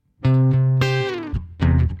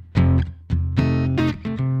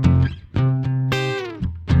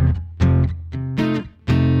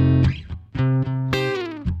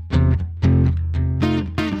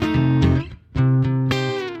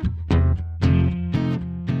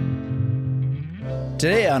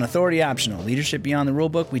Today on Authority Optional, Leadership Beyond the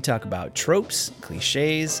Rulebook, we talk about tropes,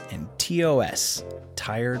 clichés, and T.O.S,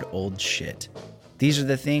 tired old shit. These are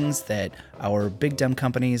the things that our big dumb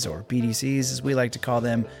companies, or BDCs as we like to call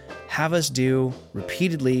them, have us do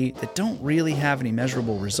repeatedly that don't really have any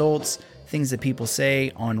measurable results, things that people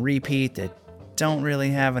say on repeat that don't really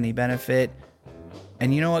have any benefit.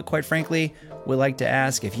 And you know what, quite frankly, we like to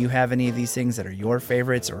ask if you have any of these things that are your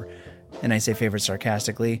favorites, or, and I say favorites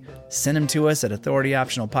sarcastically, send them to us at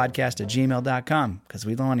authorityoptionalpodcast@gmail.com, because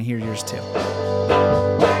we want to hear yours too.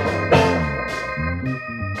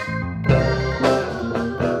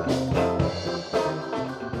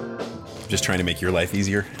 Just trying to make your life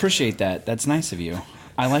easier. Appreciate that. That's nice of you.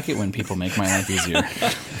 I like it when people make my life easier.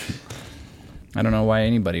 I don't know why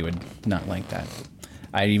anybody would not like that.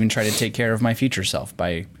 I even try to take care of my future self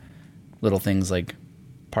by little things like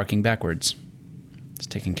parking backwards. Just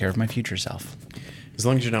taking care of my future self. As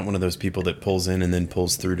long as you're not one of those people that pulls in and then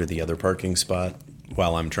pulls through to the other parking spot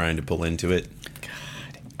while I'm trying to pull into it. God,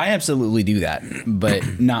 I absolutely do that,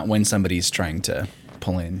 but not when somebody's trying to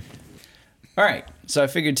pull in. All right, so I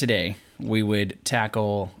figured today we would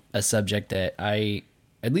tackle a subject that I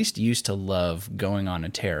at least used to love going on a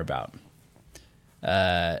tear about.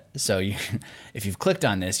 If you've clicked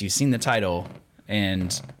on this, you've seen the title,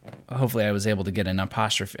 and hopefully I was able to get an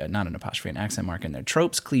apostrophe, not an apostrophe, an accent mark in there.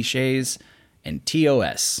 Tropes, cliches, and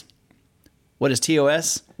T.O.S. What is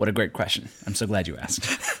T.O.S? What a great question. I'm so glad you asked.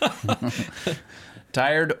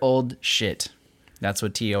 Tired old shit. That's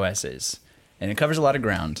what T.O.S is. And it covers a lot of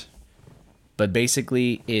ground. But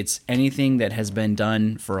basically, it's anything that has been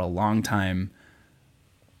done for a long time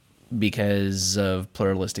because of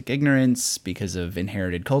pluralistic ignorance, because of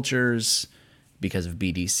inherited cultures, because of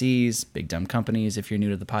BDCs, big dumb companies, if you're new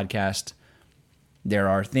to the podcast. There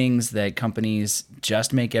are things that companies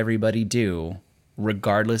just make everybody do,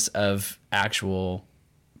 regardless of actual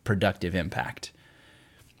productive impact.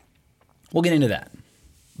 We'll get into that.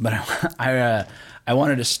 But I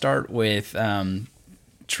wanted to start with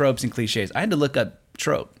tropes and cliches. I had to look up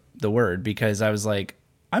trope, the word, because I was like,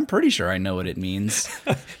 I'm pretty sure I know what it means.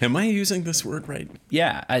 Am I using this word right?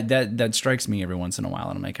 Yeah, that strikes me every once in a while.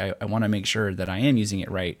 And I'm like, I want to make sure that I am using it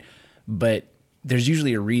right. But there's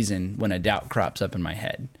usually a reason when a doubt crops up in my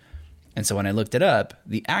head. And so when I looked it up,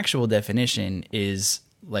 the actual definition is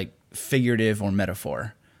like figurative or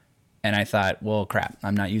metaphor. And I thought, well, crap,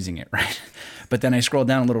 I'm not using it right. But then I scrolled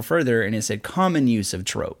down a little further and it said common use of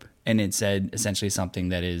trope. And it said essentially something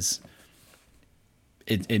that is...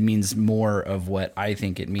 It means more of what I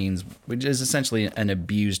think it means, which is essentially an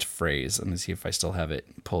abused phrase. Let me see if I still have it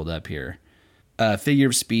pulled up here. Figure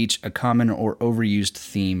of speech, a common or overused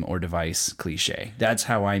theme or device, cliche. That's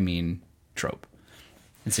how I mean trope.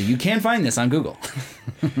 And so you can find this on Google.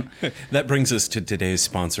 That brings us to today's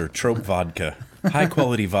sponsor, Trope Vodka.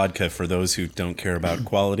 High-quality vodka for those who don't care about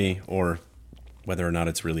quality or whether or not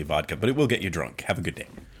it's really vodka, but it will get you drunk. Have a good day.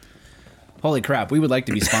 Holy crap, we would like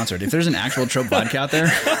to be sponsored. If there's an actual Trope vodka out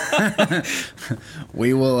there,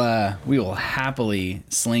 we will happily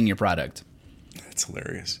sling your product. That's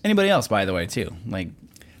hilarious. Anybody else, by the way, too. Like,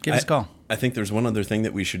 give us a call. I think there's one other thing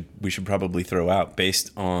that we should probably throw out based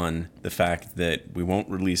on the fact that we won't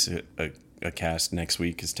release a cast next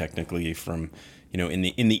week, because technically from, in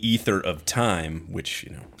the ether of time, which,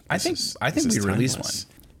 I think we release one.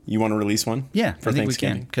 You want to release one? Yeah, for I think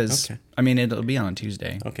Thanksgiving? we can. Because, okay. It'll be on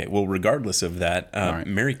Tuesday. Okay, well, regardless of that, right.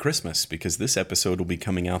 Merry Christmas, because this episode will be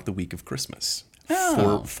coming out the week of Christmas.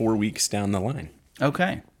 Oh. 4 weeks down the line.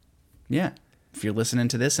 Okay. Yeah. If you're listening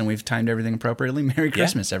to this and we've timed everything appropriately, Merry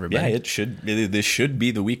Christmas, everybody. Yeah, this should be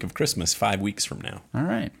the week of Christmas 5 weeks from now. All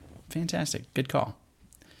right. Fantastic. Good call.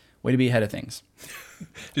 Way to be ahead of things.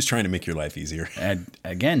 Just trying to make your life easier. And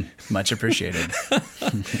again, much appreciated.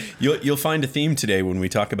 You'll find a theme today when we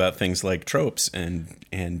talk about things like tropes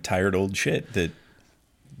and tired old shit, that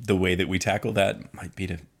the way that we tackle that might be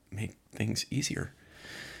to make things easier.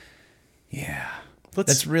 Yeah.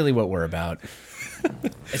 That's really what we're about.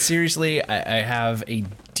 Seriously, I have a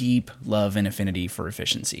deep love and affinity for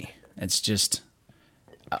efficiency. It's just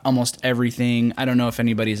almost everything. I don't know if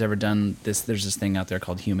anybody's ever done this. There's this thing out there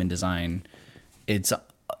called human design. It's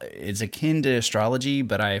akin to astrology,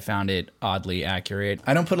 but I found it oddly accurate.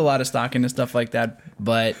 I don't put a lot of stock into stuff like that,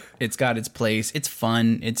 but it's got its place. It's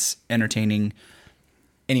fun. It's entertaining.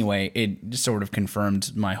 Anyway, it just sort of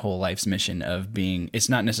confirmed my whole life's mission of being, it's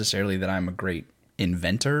not necessarily that I'm a great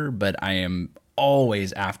inventor, but I am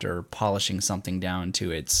always after polishing something down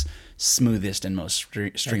to its smoothest and most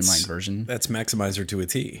streamlined version. That's maximizer to a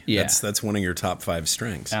T. Yeah. That's one of your top 5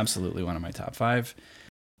 strengths. Absolutely one of my top 5.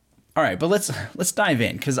 All right, but let's dive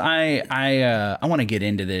in, because I want to get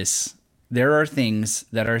into this there are things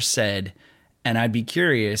that are said, and I'd be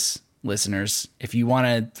curious, listeners, if you want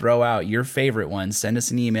to throw out your favorite ones, send us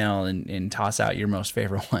an email and toss out your most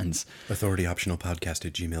favorite ones.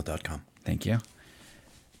 authorityoptionalpodcast@gmail.com. Thank you.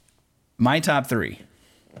 My top 3.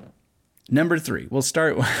 Number 3, we'll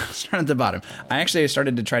start at the bottom. I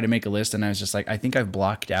started to try to make a list, and I was just like, I think I've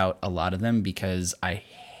blocked out a lot of them because I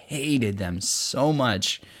hated them so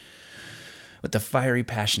much with the fiery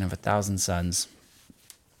passion of 1,000 suns.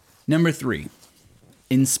 Number 3,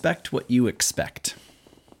 inspect what you expect.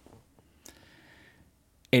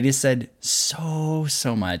 It is said so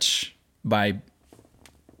much by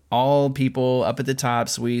all people up at the top,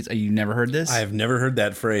 suites. You never heard this? I have never heard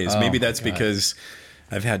that phrase. Maybe that's because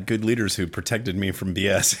I've had good leaders who protected me from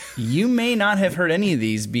BS. You may not have heard any of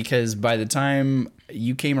these because by the time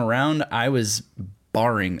you came around, I was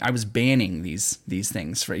banning these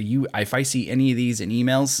things for you. If I see any of these in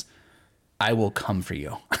emails, I will come for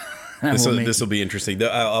you. This will be interesting.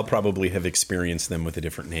 I'll probably have experienced them with a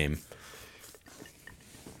different name.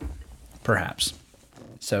 Perhaps.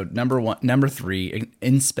 So number 3,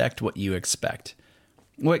 inspect what you expect.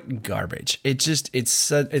 What garbage.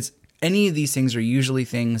 It's any of these things are usually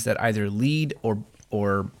things that either lead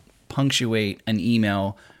or punctuate an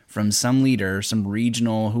email from some leader, some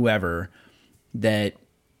regional, whoever, that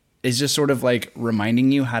is just sort of like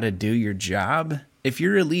reminding you how to do your job. If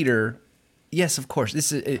you're a leader, yes, of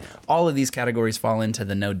course, all of these categories fall into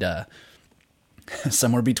the no duh.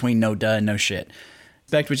 Somewhere between no duh and no shit.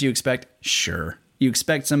 Expect what you expect? Sure. You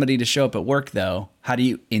expect somebody to show up at work, though. How do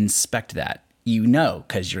you inspect that? You know,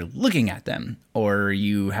 because you're looking at them, or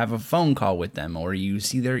you have a phone call with them, or you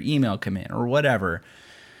see their email come in, or whatever.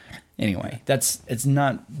 Anyway, it's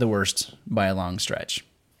not the worst by a long stretch.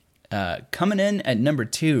 Coming in at number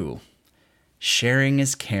 2, sharing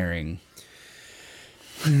is caring.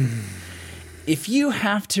 If you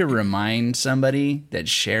have to remind somebody that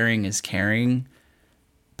sharing is caring,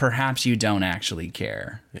 perhaps you don't actually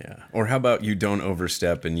care. Yeah. Or how about you don't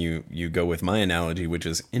overstep and you go with my analogy, which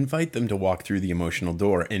is invite them to walk through the emotional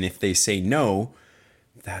door. And if they say no,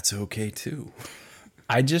 that's okay too.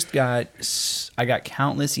 I got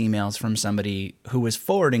countless emails from somebody who was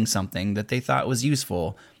forwarding something that they thought was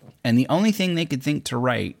useful. And the only thing they could think to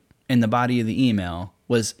write in the body of the email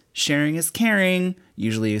was sharing is caring,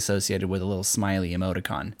 usually associated with a little smiley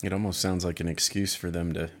emoticon. It almost sounds like an excuse for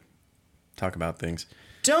them to talk about things.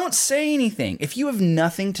 Don't say anything. If you have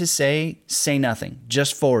nothing to say nothing.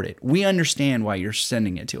 Just forward it. We understand why you're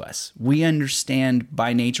sending it to us. We understand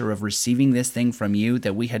by nature of receiving this thing from you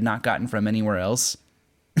that we had not gotten from anywhere else,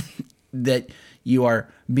 that you are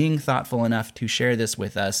being thoughtful enough to share this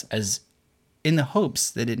with us as in the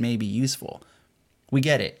hopes that it may be useful. We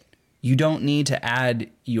get it. You don't need to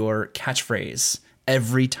add your catchphrase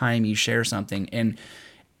every time you share something. And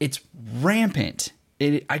it's rampant.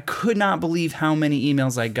 I could not believe how many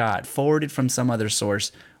emails I got forwarded from some other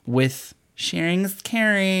source with sharing is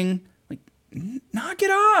caring. Like, knock it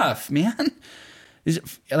off, man.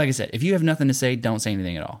 Like I said, if you have nothing to say, don't say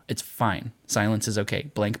anything at all. It's fine. Silence is okay.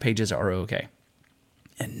 Blank pages are okay.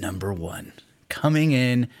 And number 1, coming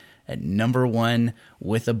in at number 1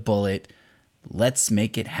 with a bullet, let's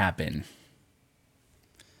make it happen.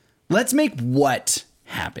 Let's make what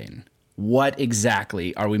happen? What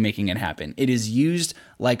exactly are we making it happen? It is used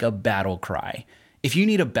like a battle cry. If you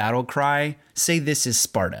need a battle cry, say this is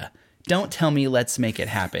Sparta. Don't tell me let's make it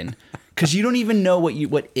happen, because you don't even know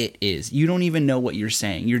what it is. You don't even know what you're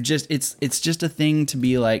saying. You're just it's just a thing to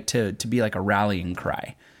be like to be like a rallying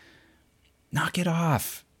cry. Knock it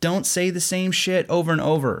off. Don't say the same shit over and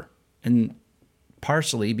over. And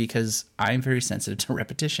partially because I'm very sensitive to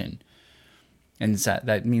repetition. And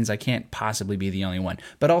that means I can't possibly be the only one.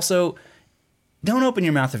 But also, don't open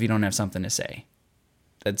your mouth if you don't have something to say.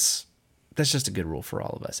 That's just a good rule for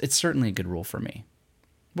all of us. It's certainly a good rule for me.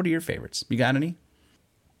 What are your favorites? You got any?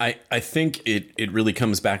 I think it really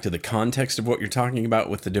comes back to the context of what you're talking about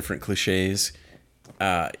with the different cliches.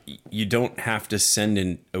 You don't have to send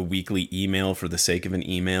in a weekly email for the sake of an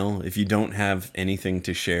email. If you don't have anything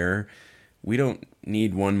to share, we don't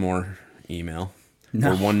need one more email.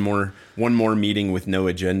 No. Or one more meeting with no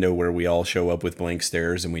agenda where we all show up with blank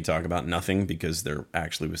stares and we talk about nothing because there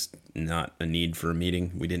actually was not a need for a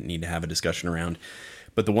meeting. We didn't need to have a discussion around.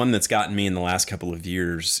 But the one that's gotten me in the last couple of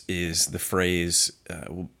years is the phrase,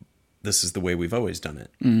 this is the way we've always done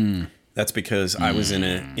it. Mm. That's because I was in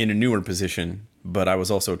a newer position, but I was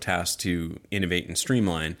also tasked to innovate and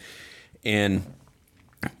streamline. And,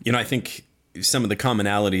 I think some of the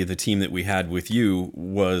commonality of the team that we had with you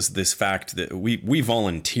was this fact that we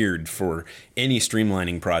volunteered for any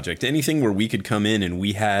streamlining project, anything where we could come in and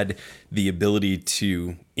we had the ability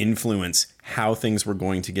to influence how things were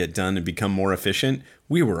going to get done and become more efficient.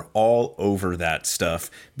 We were all over that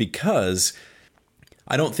stuff because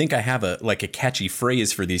I don't think I have a catchy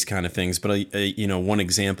phrase for these kind of things, but one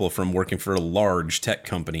example from working for a large tech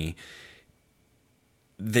company,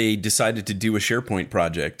 they decided to do a SharePoint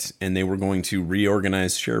project and they were going to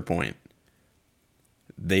reorganize SharePoint.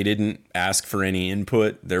 They didn't ask for any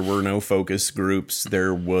input. There were no focus groups.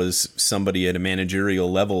 There was somebody at a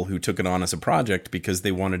managerial level who took it on as a project because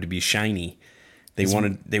they wanted to be shiny. They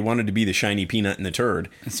wanted to be the shiny peanut in the turd.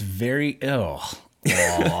 It's very ill.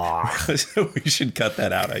 So we should cut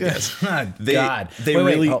that out, I guess. God.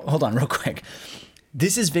 Wait, hold on real quick.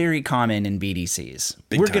 This is very common in BDCs.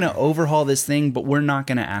 Big we're time. going to overhaul this thing, but we're not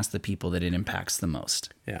going to ask the people that it impacts the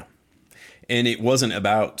most. Yeah. And it wasn't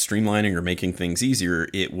about streamlining or making things easier.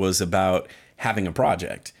 It was about having a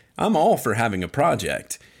project. I'm all for having a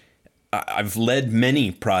project. I've led many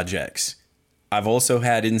projects. I've also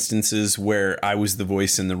had instances where I was the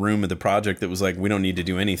voice in the room of the project that was like, we don't need to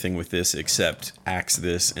do anything with this except axe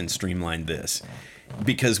this and streamline this.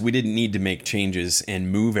 Because we didn't need to make changes and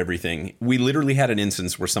move everything. We literally had an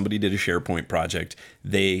instance where somebody did a SharePoint project.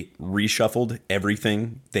 They reshuffled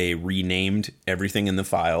everything. They renamed everything in the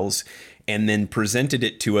files and then presented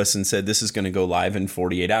it to us and said, this is going to go live in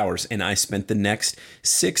 48 hours. And I spent the next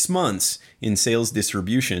 6 months in sales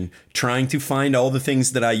distribution trying to find all the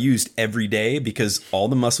things that I used every day because all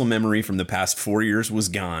the muscle memory from the past 4 years was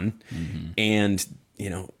gone. Mm-hmm. And,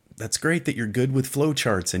 that's great that you're good with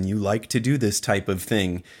flowcharts and you like to do this type of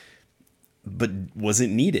thing, but was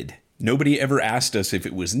it needed? Nobody ever asked us if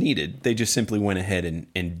it was needed. They just simply went ahead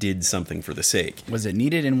and did something for the sake. Was it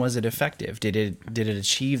needed and was it effective? Did it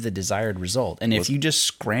achieve the desired result? And if you just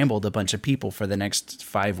scrambled a bunch of people for the next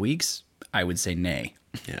 5 weeks, I would say nay.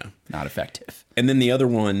 Yeah. Not effective. And then the other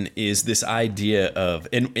one is this idea of,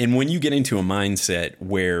 and when you get into a mindset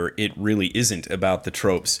where it really isn't about the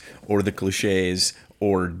tropes or the cliches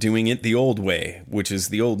or doing it the old way, which is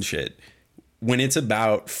the old shit, when it's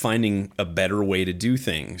about finding a better way to do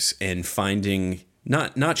things and finding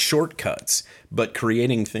not shortcuts, but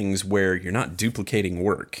creating things where you're not duplicating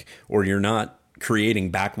work or you're not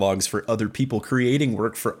creating backlogs for other people, creating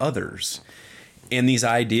work for others. And these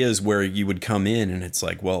ideas where you would come in and it's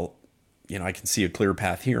like, well, I can see a clear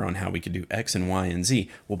path here on how we could do X and Y and Z.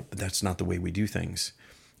 Well, but that's not the way we do things.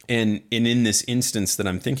 And in this instance that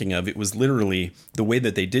I'm thinking of, it was literally the way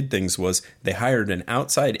that they did things was they hired an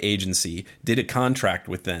outside agency, did a contract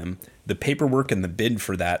with them. The paperwork and the bid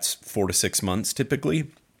for that's 4 to 6 months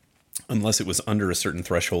typically, unless it was under a certain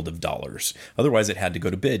threshold of dollars. Otherwise, it had to go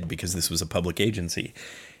to bid because this was a public agency.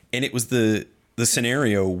 And it was the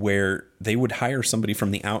scenario where they would hire somebody from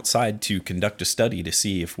the outside to conduct a study to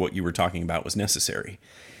see if what you were talking about was necessary.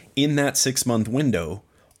 In that 6-month window,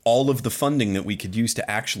 all of the funding that we could use to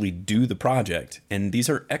actually do the project, and these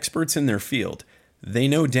are experts in their field, they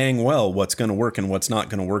know dang well what's going to work and what's not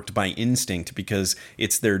going to work by instinct because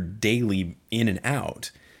it's their daily in and out.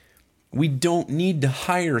 We don't need to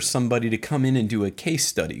hire somebody to come in and do a case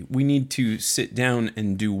study. We need to sit down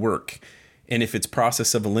and do work. And if it's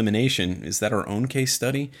process of elimination, is that our own case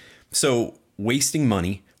study? So wasting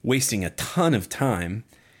money, wasting a ton of time,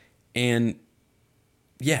 and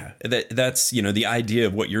yeah, that's the idea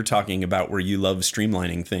of what you're talking about where you love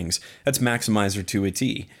streamlining things. That's Maximizer to a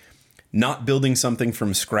T. Not building something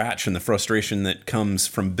from scratch and the frustration that comes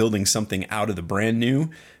from building something out of the brand new.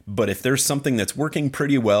 But if there's something that's working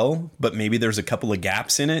pretty well, but maybe there's a couple of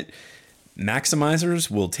gaps in it,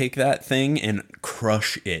 Maximizers will take that thing and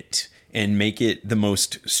crush it and make it the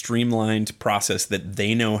most streamlined process that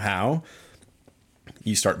they know how.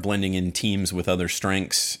 You start blending in teams with other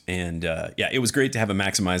strengths. And it was great to have a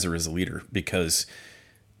Maximizer as a leader because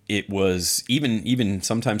it was even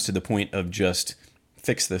sometimes to the point of just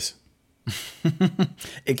fix this.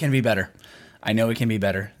 It can be better. I know it can be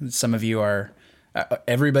better. Some of you are,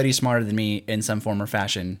 everybody's smarter than me in some form or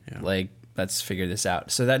fashion. Yeah. Like, let's figure this out.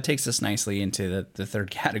 So that takes us nicely into the third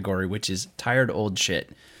category, which is tired old shit.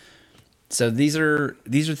 So these are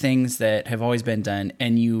things that have always been done,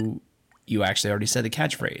 and you actually already said the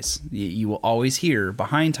catchphrase. You will always hear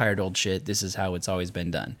behind tired old shit, this is how it's always been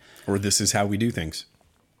done. Or this is how we do things.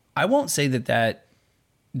 I won't say that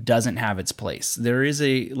doesn't have its place. There is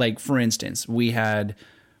for instance, we had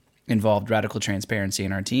involved radical transparency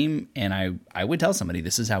in our team, and I would tell somebody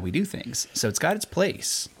this is how we do things. So it's got its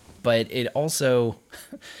place, but it also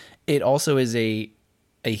is a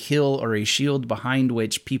hill or a shield behind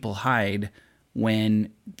which people hide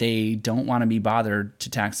when they don't want to be bothered to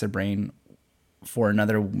tax their brain for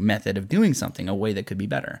another method of doing something, a way that could be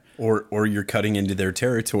better. Or you're cutting into their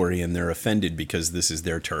territory and they're offended because this is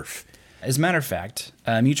their turf. As a matter of fact,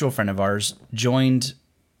 a mutual friend of ours joined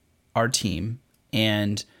our team,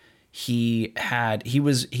 and he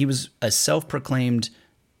was a self-proclaimed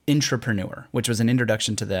intrapreneur, which was an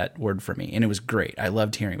introduction to that word for me. And it was great. I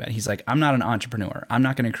loved hearing about it. He's like, I'm not an entrepreneur. I'm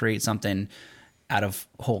not going to create something out of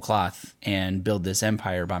whole cloth and build this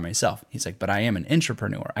empire by myself. He's like, but I am an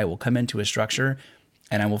intrapreneur. I will come into a structure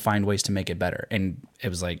and I will find ways to make it better. And it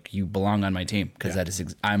was like, you belong on my team,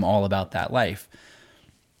 because I'm all about that life.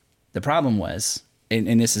 The problem was,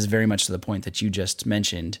 and this is very much to the point that you just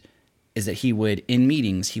mentioned, is that in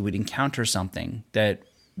meetings, he would encounter something that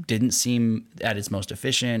didn't seem at its most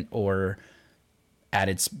efficient or at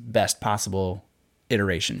its best possible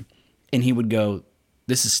iteration. And he would go,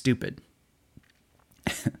 this is stupid.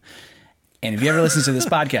 And if you ever listen to this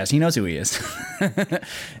podcast, he knows who he is.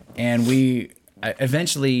 And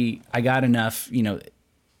I got enough,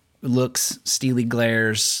 looks, steely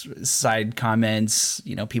glares, side comments,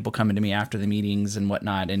 people coming to me after the meetings and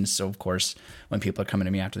whatnot. And so, of course, when people are coming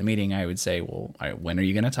to me after the meeting, I would say, well, when are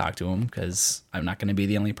you going to talk to him? Because I'm not going to be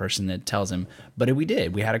the only person that tells him. But we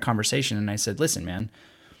did. We had a conversation, and I said, listen, man,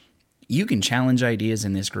 you can challenge ideas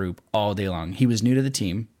in this group all day long. He was new to the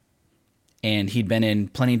team, and he'd been in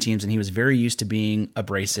plenty of teams, and he was very used to being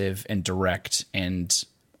abrasive and direct and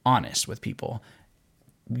honest with people.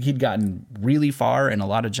 He'd gotten really far in a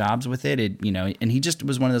lot of jobs with it, and he just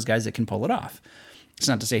was one of those guys that can pull it off. It's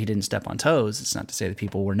not to say he didn't step on toes. It's not to say that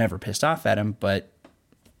people were never pissed off at him, but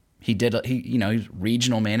he did. He was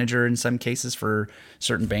regional manager in some cases for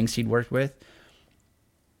certain banks he'd worked with.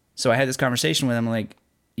 So I had this conversation with him, like,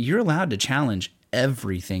 you're allowed to challenge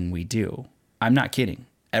everything we do. I'm not kidding.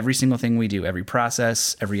 Every single thing we do, every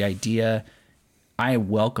process, every idea, I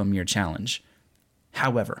welcome your challenge.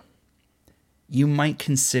 However, you might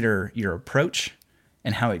consider your approach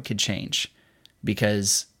and how it could change.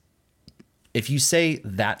 Because if you say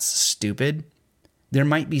that's stupid, there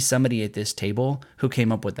might be somebody at this table who came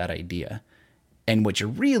up with that idea. And what you're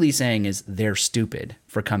really saying is they're stupid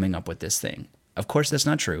for coming up with this thing. Of course, that's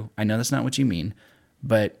not true. I know that's not what you mean,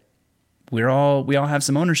 but we all have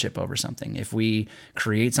some ownership over something. If we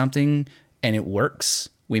create something and it works,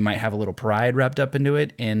 we might have a little pride wrapped up into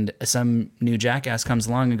it, and some new jackass comes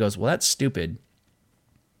along and goes, well, that's stupid.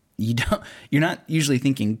 You're not usually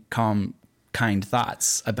thinking calm, kind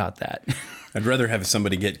thoughts about that. I'd rather have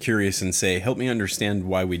somebody get curious and say, help me understand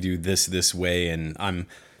why we do this way. And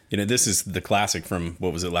this is the classic from,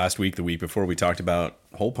 what was it, last week, the week before, we talked about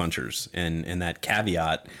hole punchers and that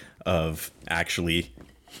caveat of actually.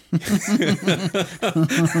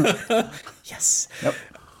 Yes. Yep.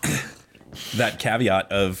 That caveat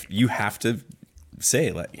of you have to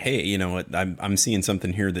say, like, hey, you know what, I'm seeing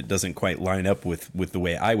something here that doesn't quite line up with the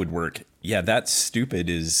way I would work. Yeah, that's stupid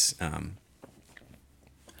is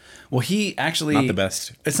well, he actually not the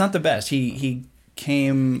best. It's not the best. He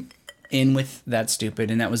came in with that stupid,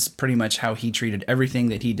 and that was pretty much how he treated everything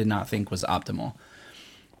that he did not think was optimal.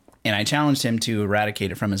 And I challenged him to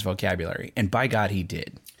eradicate it from his vocabulary, and by God, he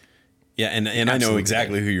did. Yeah, and I know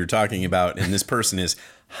exactly who you're talking about, and this person is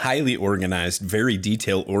highly organized, very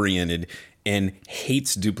detail-oriented, and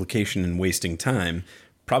hates duplication and wasting time.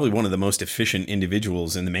 Probably one of the most efficient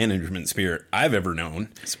individuals in the management sphere I've ever known.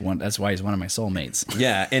 That's why he's one of my soulmates.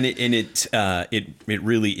 Yeah, and it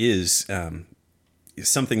really is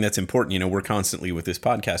something that's important. You know, we're constantly with this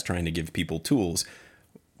podcast trying to give people tools.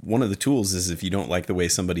 One of the tools is, if you don't like the way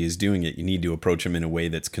somebody is doing it, you need to approach them in a way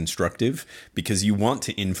that's constructive, because you want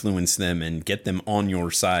to influence them and get them on your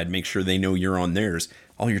side, make sure they know you're on theirs.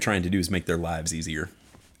 All you're trying to do is make their lives easier.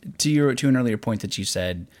 To an earlier point that you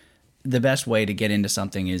said, the best way to get into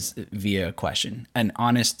something is via a question, an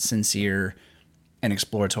honest, sincere, and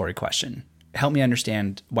exploratory question. Help me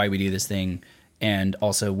understand why we do this thing. And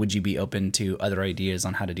also, would you be open to other ideas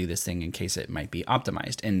on how to do this thing in case it might be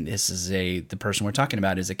optimized? And this is the person we're talking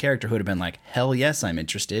about is a character who would have been like, hell yes, I'm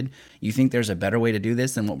interested. You think there's a better way to do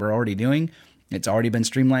this than what we're already doing? It's already been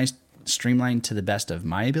streamlined to the best of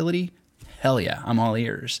my ability? Hell yeah, I'm all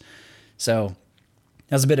ears. So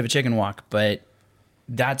that was a bit of a chicken walk, but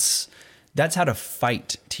that's how to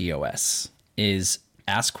fight TOS, is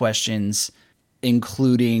ask questions,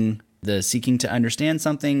 including the seeking to understand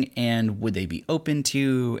something and would they be open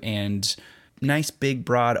to, and nice, big,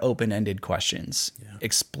 broad, open-ended questions. Yeah.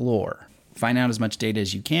 Explore. Find out as much data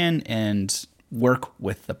as you can and work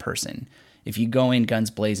with the person. If you go in guns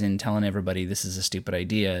blazing telling everybody this is a stupid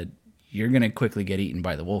idea, you're going to quickly get eaten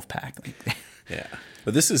by the wolf pack. Yeah.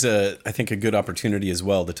 But this is I think a good opportunity as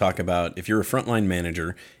well to talk about if you're a frontline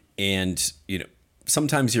manager and,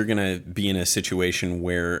 sometimes you're going to be in a situation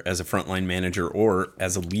where as a frontline manager or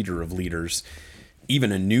as a leader of leaders,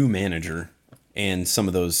 even a new manager and some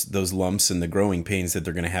of those lumps and the growing pains that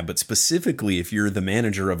they're going to have. But specifically, if you're the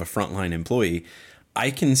manager of a frontline employee,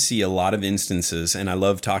 I can see a lot of instances, and I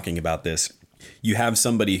love talking about this. You have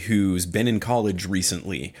somebody who's been in college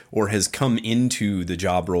recently or has come into the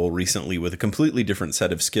job role recently with a completely different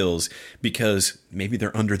set of skills because maybe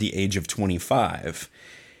they're under the age of 25.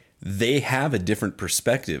 They have a different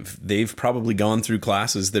perspective. They've probably gone through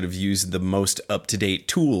classes that have used the most up-to-date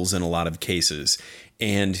tools in a lot of cases.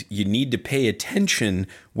 And you need to pay attention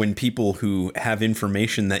when people who have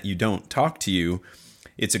information that you don't talk to you.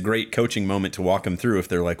 It's a great coaching moment to walk them through if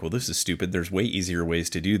they're like, well, this is stupid. There's way easier ways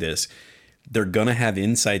to do this. They're going to have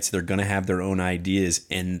insights. They're going to have their own ideas,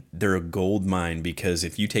 and they're a gold mine because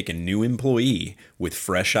if you take a new employee with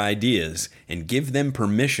fresh ideas and give them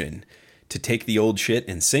permission to take the old shit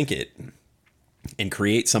and sink it and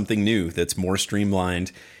create something new that's more streamlined,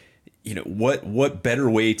 what better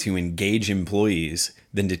way to engage employees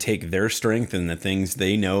than to take their strength and the things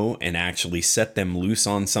they know and actually set them loose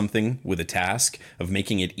on something with a task of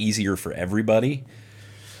making it easier for everybody?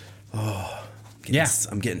 Oh,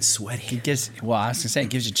 I'm getting sweaty. I was gonna say, it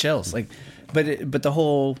gives you chills. But the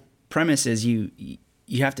whole premise is you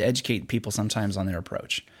have to educate people sometimes on their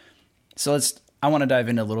approach. So I want to dive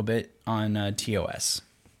in a little bit on T.O.S.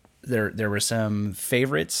 There were some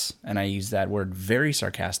favorites, and I use that word very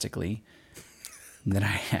sarcastically, that I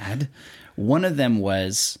had. One of them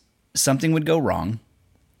was something would go wrong,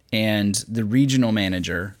 and the regional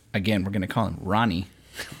manager, again, we're going to call him Ronnie.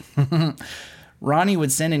 Ronnie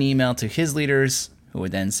would send an email to his leaders, who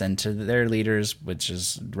would then send to their leaders, which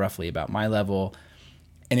is roughly about my level,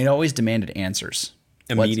 and it always demanded answers.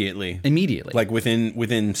 Immediately. Like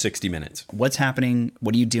within 60 minutes. What's happening?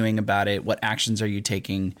 What are you doing about it? What actions are you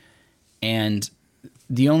taking? And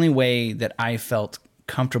the only way that I felt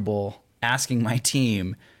comfortable asking my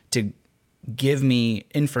team to give me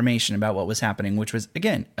information about what was happening, which was,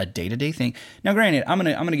 again, a day-to-day thing. Now, granted, I'm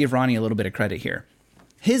gonna give Ronnie a little bit of credit here.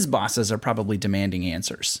 His bosses are probably demanding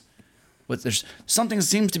answers. But there's something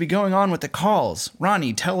seems to be going on with the calls.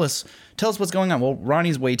 Ronnie, tell us what's going on. Well,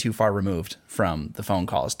 Ronnie's way too far removed from the phone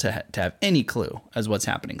calls to have any clue as what's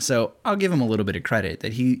happening. So I'll give him a little bit of credit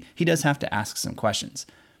that he does have to ask some questions.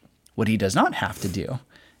 What he does not have to do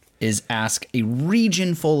is ask a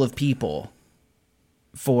region full of people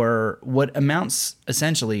for what amounts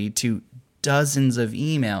essentially to dozens of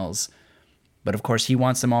emails. But of course, he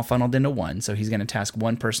wants them all funneled into one, so he's going to task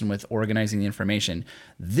one person with organizing the information.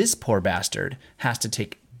 This poor bastard has to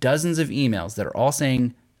take dozens of emails that are all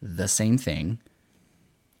saying the same thing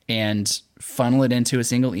and funnel it into a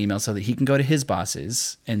single email so that he can go to his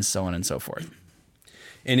bosses and so on and so forth.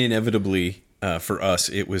 And inevitably, for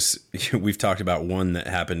us, we've talked about one that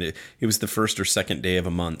happened. It was the first or second day of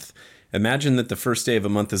a month. Imagine that the first day of a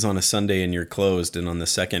month is on a Sunday and you're closed, and on the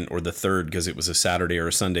second or the third, because it was a Saturday or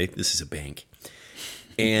a Sunday, this is a bank.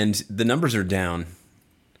 And the numbers are down.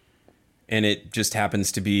 And it just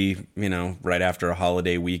happens to be, right after a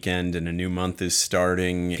holiday weekend and a new month is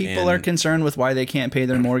starting. People are concerned with why they can't pay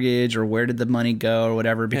their mortgage or where did the money go or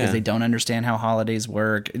whatever because they don't understand how holidays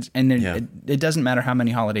work. And it doesn't matter how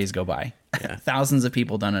many holidays go by. Yeah. Thousands of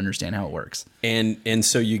people don't understand how it works. And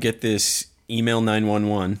so you get this email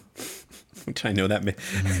 911. Which I know that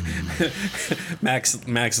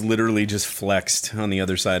Max literally just flexed on the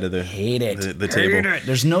other side of the table.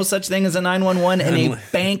 There's no such thing as a 911 in a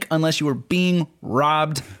bank unless you were being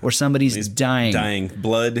robbed or somebody's dying.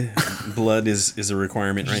 Blood is a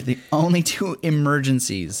requirement, right? The only two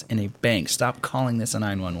emergencies in a bank. Stop calling this a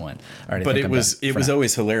 911. All right, but it was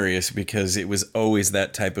always hilarious because it was always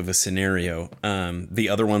that type of a scenario. The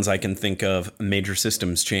other ones I can think of, major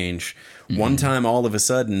systems change. One time, all of a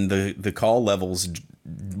sudden, the call levels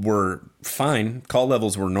were fine. Call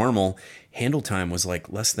levels were normal. Handle time was like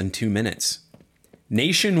less than 2 minutes.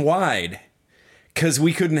 Nationwide. Because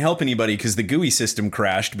we couldn't help anybody because the GUI system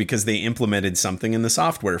crashed because they implemented something and the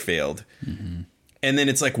software failed. Mm-hmm. And then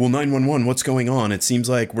it's like, well, 911, what's going on? It seems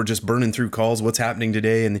like we're just burning through calls. What's happening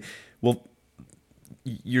today? And, well,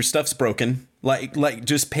 your stuff's broken. Like,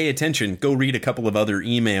 just pay attention. Go read a couple of other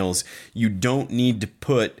emails. You don't need to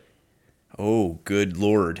put... Oh, good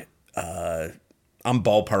Lord. I'm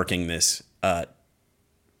ballparking this. At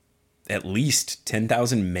least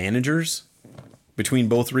 10,000 managers between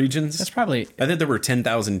both regions. That's probably... I think there were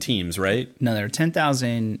 10,000 teams, right? No, there were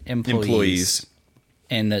 10,000 employees.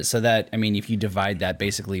 And so that, if you divide that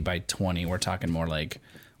basically by 20, we're talking more like,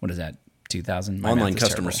 what is that? 2,000. Online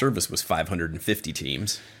customer service was 550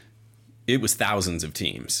 teams. It was thousands of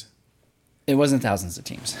teams. It wasn't thousands of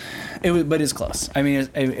teams. But it's close. I mean,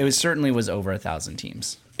 it was certainly was over 1,000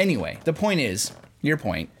 teams. Anyway, the point is, your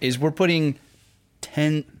point is, we're putting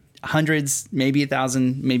hundreds, maybe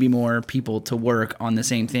 1,000, maybe more people to work on the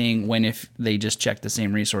same thing, when if they just check the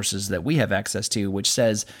same resources that we have access to, which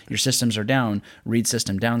says your systems are down, read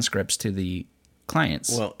system down scripts to the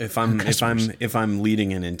clients. Well, if I'm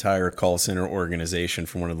leading an entire call center organization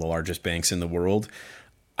for one of the largest banks in the world,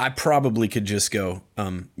 I probably could just go,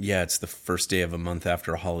 yeah, it's the first day of a month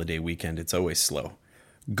after a holiday weekend. It's always slow.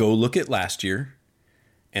 Go look at last year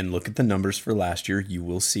and look at the numbers for last year. You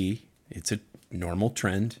will see it's a normal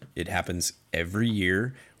trend. It happens every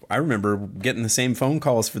year. I remember getting the same phone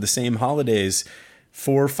calls for the same holidays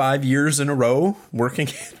 4 or 5 years in a row working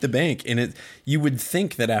at the bank. And you would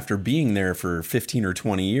think that after being there for 15 or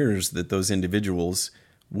 20 years that those individuals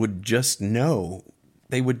would just know.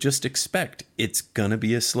 They would just expect it's going to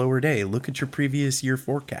be a slower day. Look at your previous year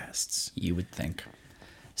forecasts. You would think.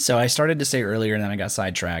 So I started to say earlier, and then I got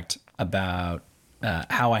sidetracked about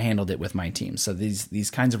how I handled it with my team. So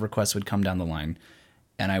these kinds of requests would come down the line,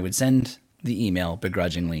 and I would send the email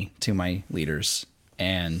begrudgingly to my leaders.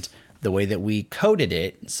 And the way that we coded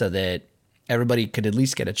it so that everybody could at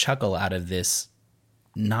least get a chuckle out of this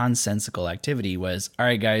nonsensical activity was, all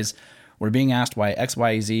right, guys, we're being asked why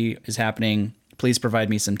XYZ is happening. Please provide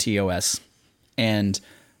me some T.O.S. And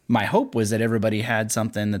my hope was that everybody had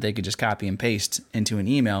something that they could just copy and paste into an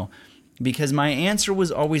email, because my answer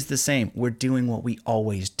was always the same. We're doing what we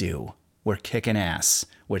always do. We're kicking ass.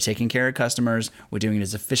 We're taking care of customers. We're doing it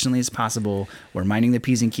as efficiently as possible. We're minding the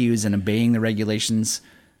P's and Q's and obeying the regulations.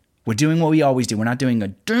 We're doing what we always do. We're not doing a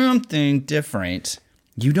damn thing different.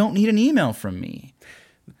 You don't need an email from me.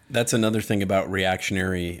 That's another thing about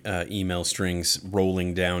reactionary email strings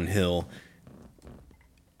rolling downhill.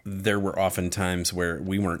 There were often times where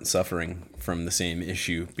we weren't suffering from the same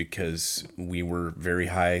issue because we were very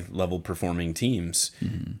high level performing teams,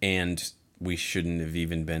 and we shouldn't have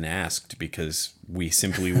even been asked, because we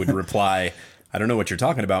simply would reply, I don't know what you're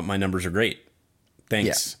talking about. My numbers are great.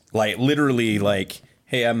 Thanks. Yeah. Like literally like,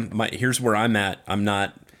 hey, here's where I'm at. I'm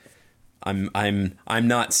not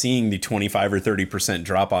seeing the 25 or 30%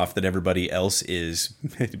 drop off that everybody else is.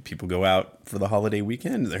 People go out for the holiday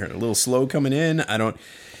weekend. They're a little slow coming in.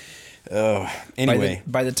 Anyway.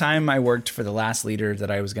 By the time I worked for the last leader that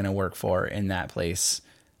I was going to work for in that place,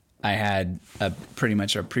 I had pretty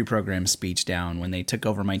much a pre-programmed speech down when they took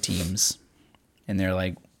over my teams, and they're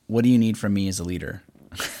like, what do you need from me as a leader?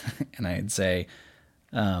 And I'd say,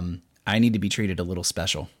 I need to be treated a little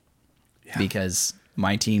special, because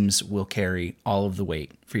my teams will carry all of the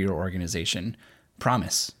weight for your organization.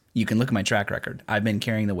 Promise. You can look at my track record. I've been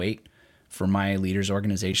carrying the weight for my leader's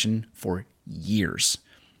organization for years.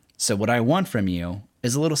 So what I want from you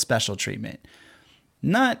is a little special treatment.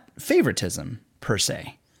 Not favoritism per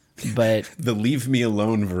se, but the leave me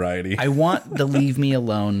alone variety. I want the leave me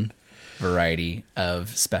alone variety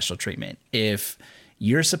of special treatment. If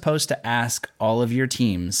you're supposed to ask all of your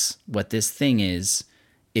teams what this thing is,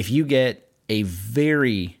 if you get a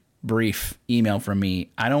very brief email from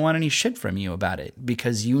me, I don't want any shit from you about it,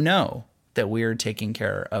 because you know that we're taking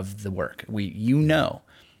care of the work.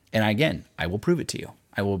 And again, I will prove it to you.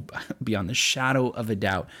 I will be on the shadow of a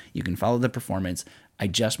doubt. You can follow the performance. I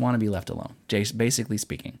just want to be left alone, basically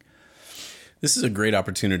speaking. This is a great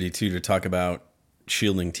opportunity, too, to talk about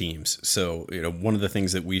shielding teams. So, one of the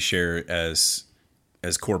things that we share as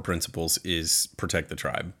core principles is protect the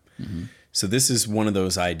tribe. Mm-hmm. So this is one of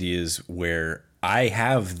those ideas where I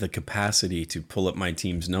have the capacity to pull up my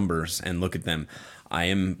team's numbers and look at them. I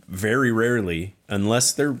am very rarely,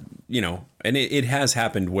 unless they're, and it has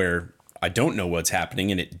happened where I don't know what's happening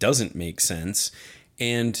and it doesn't make sense.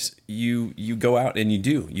 And you go out and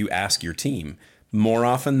you ask your team more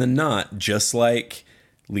often than not, just like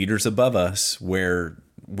leaders above us, where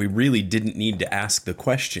we really didn't need to ask the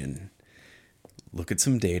question. Look at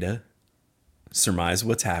some data, surmise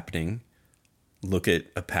what's happening, look at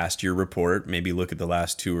a past year report, maybe look at the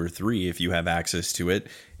last 2 or 3 if you have access to it,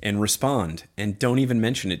 and respond. And don't even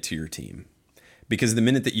mention it to your team. Because the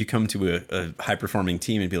minute that you come to a high-performing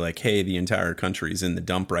team and be like, hey, the entire country's in the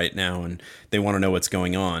dump right now and they want to know what's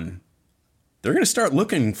going on, they're going to start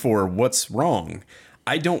looking for what's wrong.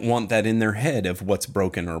 I don't want that in their head of what's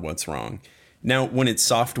broken or what's wrong. Now, when it's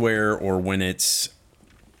software or when it's,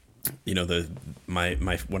 one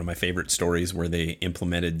of my favorite stories where they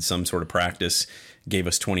implemented some sort of practice, gave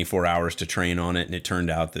us 24 hours to train on it, and it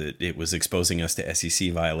turned out that it was exposing us to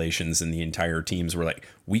SEC violations, and the entire teams were like,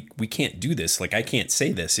 we can't do this. Like, I can't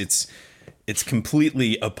say this. It's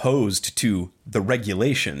completely opposed to the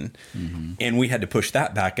regulation, and we had to push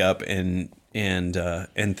that back up, and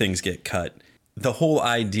things get cut. The whole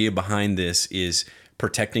idea behind this is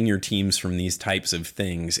protecting your teams from these types of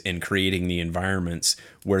things and creating the environments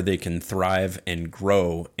where they can thrive and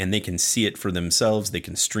grow, and they can see it for themselves. They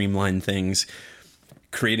can streamline things,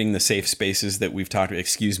 creating the safe spaces that we've talked about.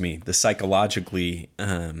 The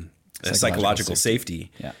psychological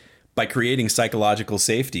safety. Yeah. By creating psychological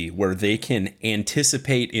safety where they can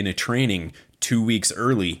anticipate in a training 2 weeks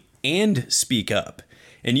early and speak up.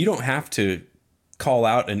 And you don't have to call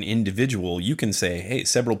out an individual. You can say, hey,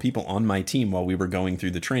 several people on my team while we were going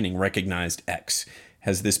through the training recognized X.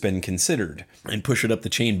 Has this been considered? And push it up the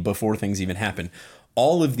chain before things even happen.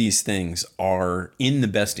 All of these things are in the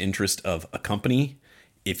best interest of a company.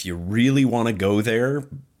 If you really want to go there,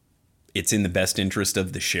 it's in the best interest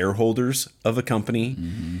of the shareholders of a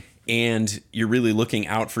company. And you're really looking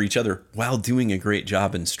out for each other while doing a great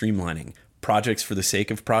job in streamlining. Projects for the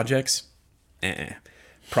sake of projects?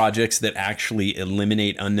 Projects that actually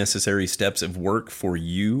eliminate unnecessary steps of work for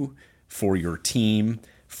you, for your team,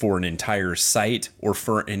 for an entire site, or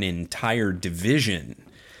for an entire division.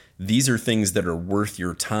 These are things that are worth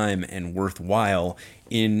your time and worthwhile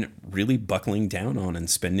in really buckling down on and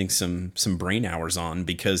spending some brain hours on,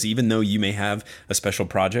 because even though you may have a special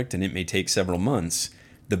project and it may take several months,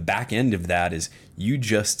 the back end of that is you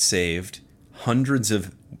just saved hundreds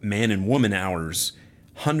of man and woman hours,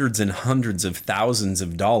 hundreds and hundreds of thousands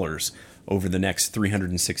of dollars over the next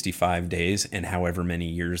 365 days and however many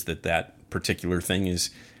years that particular thing is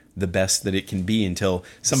the best that it can be until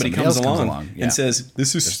somebody comes along and says,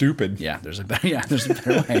 this is stupid. Yeah, there's a better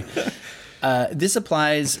way. This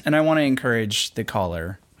applies, and I want to encourage the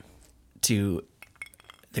caller. Let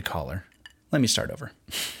me start over.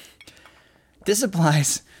 This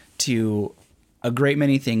applies to a great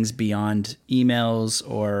many things beyond emails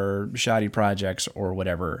or shoddy projects or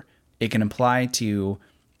whatever. It can apply to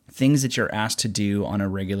things that you're asked to do on a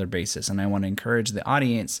regular basis. And I want to encourage the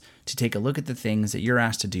audience to take a look at the things that you're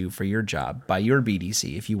asked to do for your job by your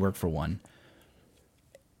BDC, if you work for one,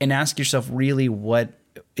 and ask yourself, really, what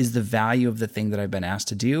is the value of the thing that I've been asked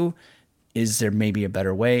to do? Is there maybe a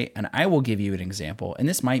better way? And I will give you an example. And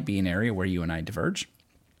this might be an area where you and I diverge.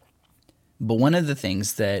 But one of the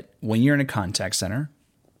things that when you're in a contact center,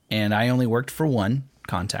 and I only worked for one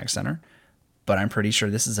contact center, but I'm pretty sure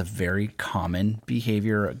this is a very common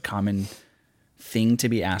behavior, a common thing to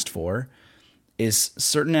be asked for, is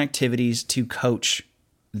certain activities to coach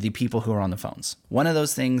the people who are on the phones. One of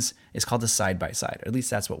those things is called a side-by-side, or at least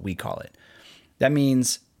that's what we call it. That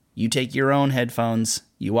means you take your own headphones,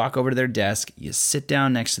 you walk over to their desk, you sit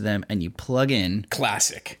down next to them, and you plug in.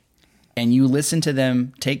 Classic. And you listen to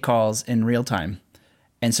them take calls in real time.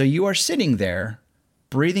 And so you are sitting there,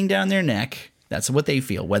 breathing down their neck. That's what they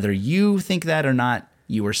feel. Whether you think that or not,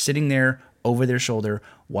 you are sitting there over their shoulder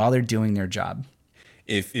while they're doing their job.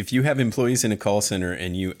 If you have employees in a call center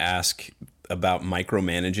and you ask about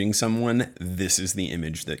micromanaging someone, this is the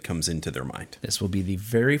image that comes into their mind. This will be the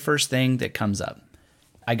very first thing that comes up.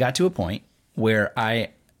 I got to a point where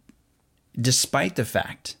despite the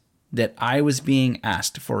fact that I was being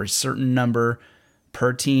asked for a certain number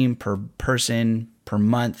per team, per person, per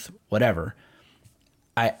month, whatever,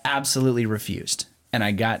 I absolutely refused. And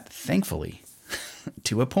I got, thankfully,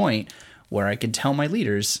 to a point where I could tell my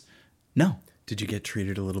leaders, no. Did you get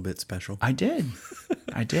treated a little bit special? I did.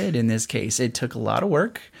 I did in this case. It took a lot of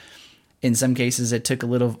work. In some cases, it took a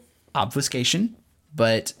little obfuscation,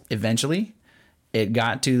 but eventually it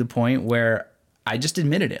got to the point where I just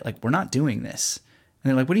admitted it. Like, we're not doing this. And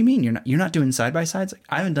they're like, what do you mean? You're not doing side-by-sides? Like,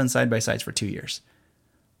 I haven't done side-by-sides for 2 years.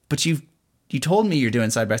 But you told me you're doing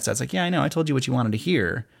side-by-sides. Like, yeah, I know. I told you what you wanted to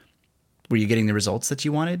hear. Were you getting the results that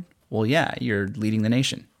you wanted? Well, yeah, you're leading the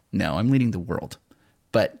nation. No, I'm leading the world.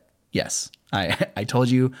 But yes, I told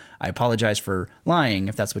you. I apologize for lying,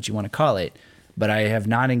 if that's what you want to call it. But I have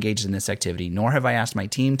not engaged in this activity, nor have I asked my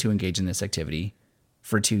team to engage in this activity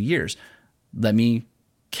for 2 years. Let me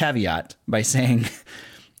caveat by saying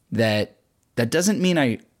that doesn't mean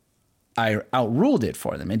I outruled it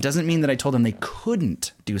for them. It doesn't mean that I told them they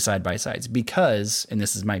couldn't do side-by-sides because,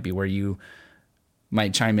 and might be where you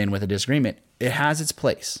might chime in with a disagreement, it has its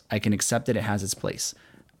place. I can accept that it has its place.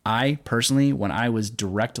 I personally, when I was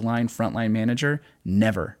direct line frontline manager,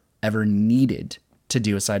 never, ever needed to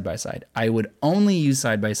do a side-by-side. I would only use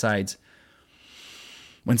side-by-sides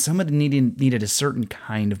when somebody needed a certain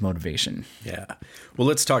kind of motivation. Yeah. Well,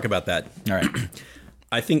 let's talk about that. All right.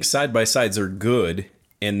 I think side-by-sides are good,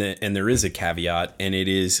 and there is a caveat, and it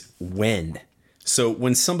is when. So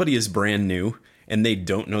when somebody is brand new and they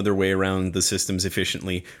don't know their way around the systems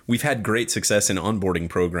efficiently. We've had great success in onboarding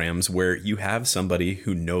programs where you have somebody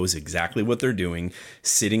who knows exactly what they're doing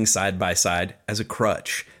sitting side by side as a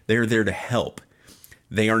crutch. They're there to help.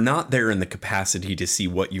 They are not there in the capacity to see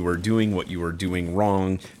what you are doing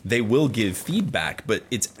wrong. They will give feedback, but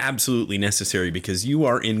it's absolutely necessary because you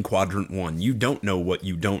are in quadrant 1. You don't know what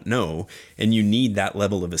you don't know, and you need that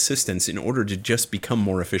level of assistance in order to just become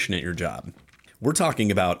more efficient at your job. We're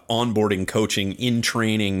talking about onboarding, coaching, in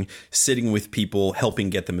training, sitting with people, helping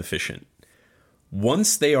get them efficient.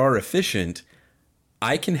 Once they are efficient,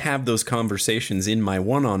 I can have those conversations in my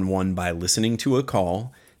one-on-one by listening to a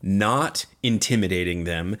call, not intimidating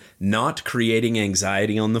them, not creating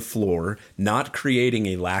anxiety on the floor, not creating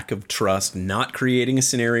a lack of trust, not creating a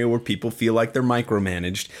scenario where people feel like they're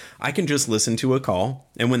micromanaged. I can just listen to a call,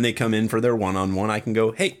 and when they come in for their one-on-one, I can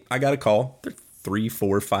go, hey, I got a call. 3,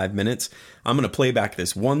 4, 5 minutes. I'm going to play back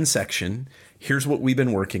this one section. Here's what we've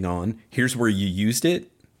been working on. Here's where you used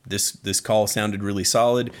it. This call sounded really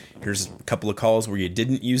solid. Here's a couple of calls where you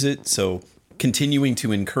didn't use it. So continuing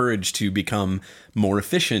to encourage to become more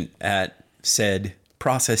efficient at said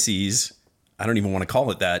processes. I don't even want to call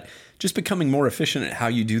it that. Just becoming more efficient at how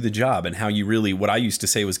you do the job and how you really, what I used to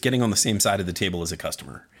say was getting on the same side of the table as a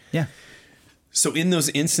customer. Yeah. So in those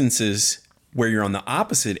instances where you're on the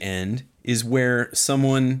opposite end is where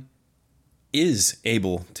someone is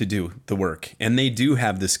able to do the work and they do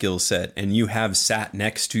have the skill set and you have sat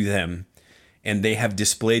next to them and they have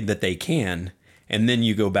displayed that they can. And then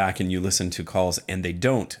you go back and you listen to calls and they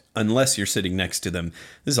don't, unless you're sitting next to them.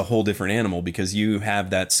 This is a whole different animal because you have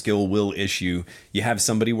that skill will issue. You have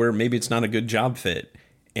somebody where maybe it's not a good job fit.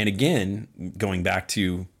 And again, going back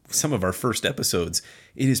to some of our first episodes,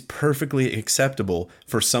 it is perfectly acceptable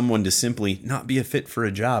for someone to simply not be a fit for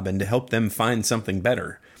a job and to help them find something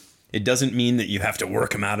better. It doesn't mean that you have to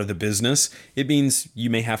work them out of the business. It means you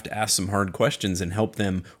may have to ask some hard questions and help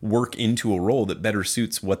them work into a role that better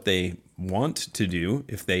suits what they want to do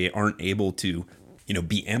if they aren't able to,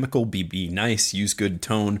 be amicable, be nice, use good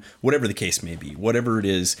tone, whatever the case may be. Whatever it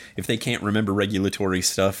is, if they can't remember regulatory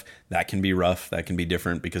stuff, that can be rough, that can be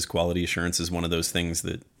different because quality assurance is one of those things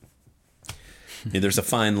that there's a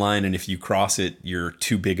fine line, and if you cross it, you're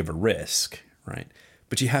too big of a risk, right?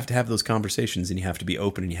 But you have to have those conversations and you have to be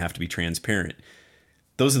open and you have to be transparent.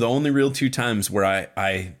 Those are the only real 2 times where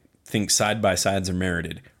I think side-by-sides are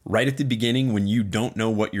merited. Right at the beginning when you don't know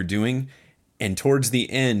what you're doing, and towards the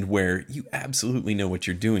end where you absolutely know what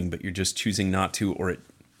you're doing, but you're just choosing not to, or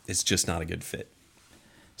it's just not a good fit.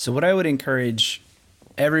 So what I would encourage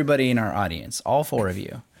everybody in our audience, all 4 of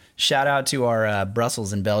you, shout out to our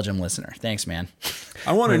Brussels and Belgium listener. Thanks, man.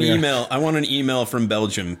 I want an email. I want an email from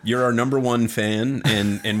Belgium. You're our #1 fan,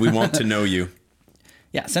 and we want to know you.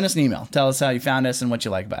 Yeah, send us an email. Tell us how you found us and what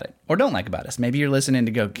you like about it, or don't like about us. Maybe you're listening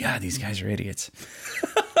to go, God, these guys are idiots.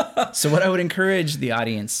 So what I would encourage the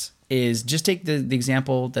audience is just take the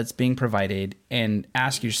example that's being provided and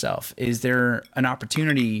ask yourself, is there an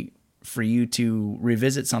opportunity for you to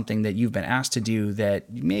revisit something that you've been asked to do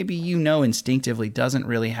that maybe instinctively doesn't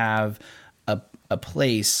really have a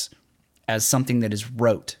place as something that is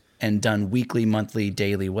rote and done weekly, monthly,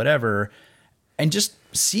 daily, whatever, and just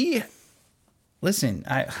see, listen,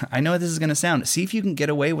 I know this is going to sound, see if you can get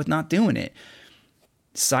away with not doing it.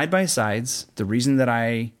 Side-by-sides, the reason that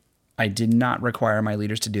I did not require my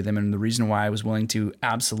leaders to do them, and the reason why I was willing to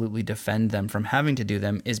absolutely defend them from having to do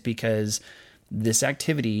them, is because this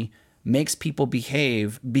activity makes people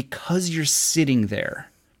behave because you're sitting there.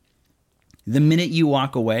 The minute you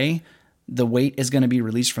walk away, the weight is going to be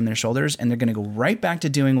released from their shoulders and they're going to go right back to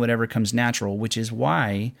doing whatever comes natural, which is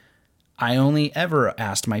why I only ever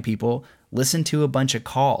asked my people, listen to a bunch of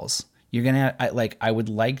calls. You're going to, I would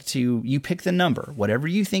like to, you pick the number, whatever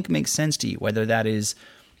you think makes sense to you, whether that is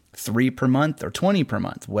 3 per month or 20 per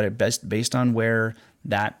month, based on where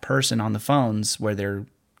that person on the phones, where their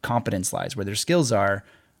competence lies, where their skills are,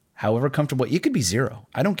 however comfortable. It could be 0.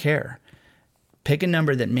 I don't care. Pick a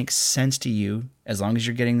number that makes sense to you as long as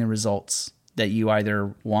you're getting the results that you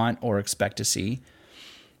either want or expect to see.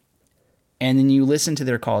 And then you listen to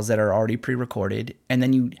their calls that are already pre-recorded, and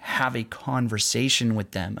then you have a conversation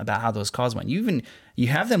with them about how those calls went. You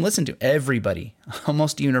have them listen to. Everybody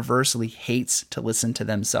almost universally hates to listen to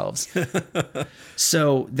themselves.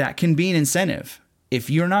 So that can be an incentive. If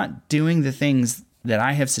you're not doing the things that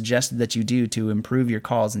I have suggested that you do to improve your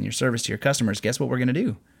calls and your service to your customers, guess what we're going to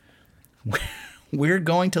do? We're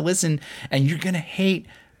going to listen, and you're going to hate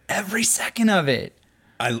every second of it.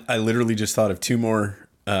 I literally just thought of 2 more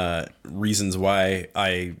reasons why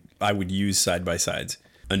I would use side-by-sides.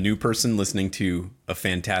 A new person listening to a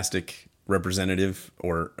fantastic representative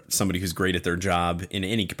or somebody who's great at their job in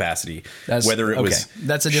any capacity, That's a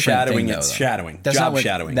different shadowing, thing, though. shadowing, That's job not what,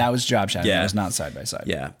 shadowing. That was job shadowing. Yeah. That was not side by side.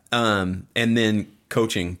 Yeah. And then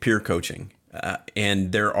coaching, peer coaching.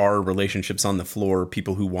 And there are relationships on the floor,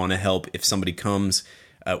 people who want to help. If somebody comes,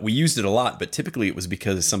 we used it a lot, but typically it was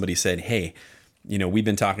because somebody said, hey, we've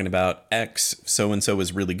been talking about X, so-and-so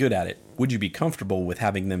is really good at it. Would you be comfortable with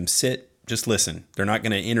having them sit, just listen? They're not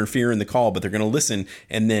going to interfere in the call, but they're going to listen.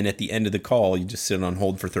 And then at the end of the call, you just sit on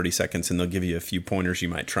hold for 30 seconds and they'll give you a few pointers you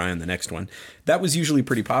might try on the next one. That was usually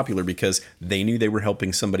pretty popular because they knew they were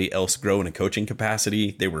helping somebody else grow in a coaching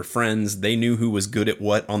capacity. They were friends. They knew who was good at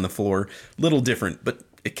what on the floor. Little different, but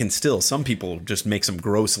it can still, some people just makes them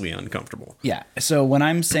grossly uncomfortable. Yeah. So when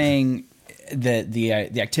I'm saying that the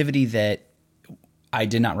activity that I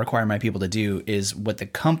did not require my people to do is what the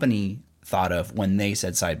company thought of when they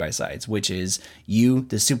said side by sides, which is you,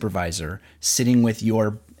 the supervisor, sitting with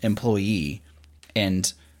your employee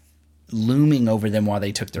and looming over them while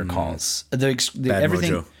they took their calls.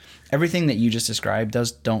 Everything that you just described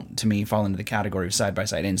don't to me fall into the category of side by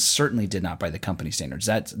side, and certainly did not by the company standards.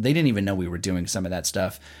 They didn't even know we were doing some of that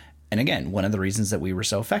stuff. And again, one of the reasons that we were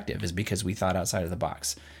so effective is because we thought outside of the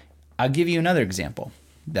box. I'll give you another example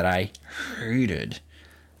that I hated.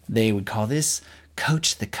 They would call this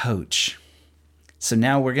coach the coach. So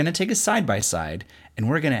now we're going to take a side by side and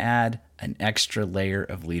we're going to add an extra layer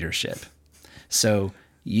of leadership. So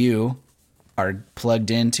you are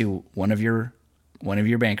plugged into one of your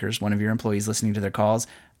bankers, one of your employees listening to their calls.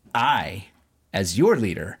 I, as your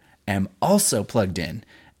leader, am also plugged in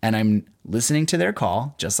and I'm listening to their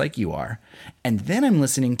call just like you are. And then I'm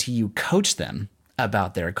listening to you coach them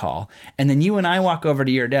about their call. And then you and I walk over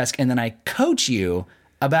to your desk and then I coach you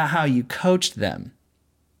about how you coached them.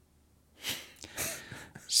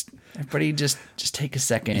 Everybody just take a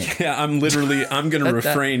second. Yeah, I'm going to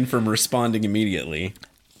refrain from responding immediately.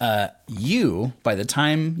 You, by the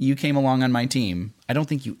time you came along on my team, I don't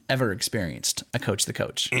think you ever experienced a coach the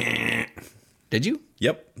coach. Did you?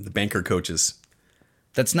 Yep, the banker coaches.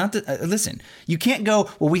 That's not the... listen, you can't go,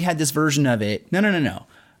 well, we had this version of it. No.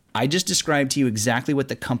 I just described to you exactly what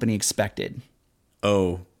the company expected.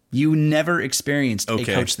 Oh. You never experienced a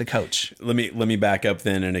coach the coach. Let me back up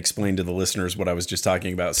then and explain to the listeners what I was just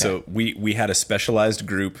talking about. Okay. So we had a specialized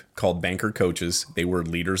group called banker coaches. They were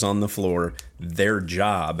leaders on the floor. Their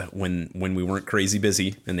job, when we weren't crazy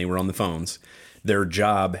busy and they were on the phones, their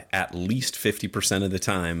job at least 50% of the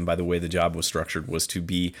time, by the way the job was structured, was to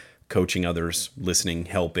be coaching others, listening,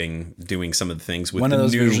 helping, doing some of the things with one of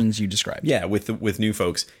those versions you described. Yeah, with new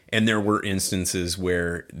folks. And there were instances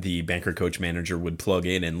where the banker coach manager would plug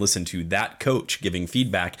in and listen to that coach giving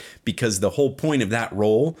feedback, because the whole point of that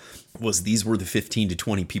role was these were the 15 to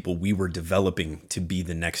 20 people we were developing to be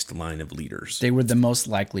the next line of leaders. They were the most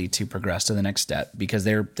likely to progress to the next step because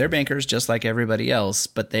they're bankers just like everybody else,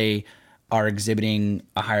 but they are exhibiting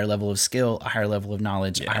a higher level of skill, a higher level of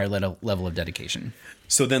knowledge, a higher level of dedication.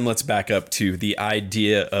 So then let's back up to the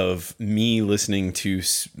idea of me listening to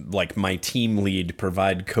like my team lead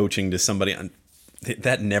provide coaching to somebody.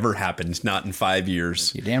 That never happened, not in 5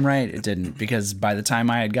 years. You're damn right it didn't, because by the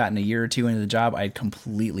time I had gotten a year or two into the job, I had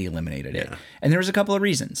completely eliminated it. And there was a couple of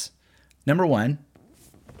reasons. Number one,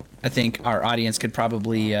 I think our audience could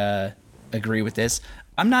probably agree with this.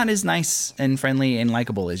 I'm not as nice and friendly and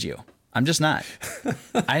likable as you. I'm just not.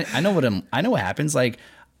 I know what happens. Like,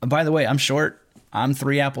 by the way, I'm short. I'm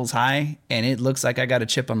 3 apples high, and it looks like I got a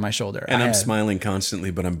chip on my shoulder. And I'm smiling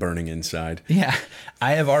constantly, but I'm burning inside. Yeah.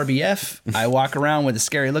 I have RBF. I walk around with a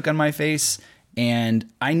scary look on my face,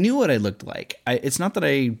 and I knew what I looked like. It's not that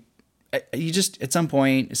you just, at some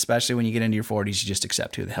point, especially when you get into your 40s, you just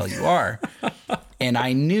accept who the hell you are. And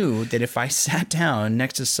I knew that if I sat down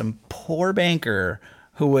next to some poor banker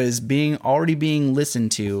who was already being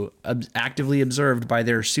listened to, actively observed by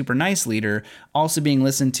their super nice leader, also being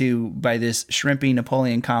listened to by this shrimpy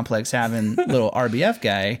Napoleon complex having little RBF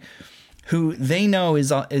guy, who they know is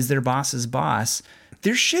their boss's boss,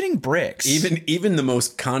 they're shitting bricks. Even the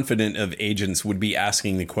most confident of agents would be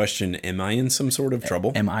asking the question, am I in some sort of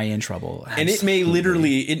trouble? Am I in trouble? Absolutely. And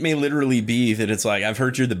it may literally be that it's like, I've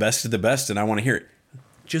heard you're the best of the best and I want to hear it.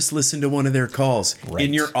 Just listen to one of their calls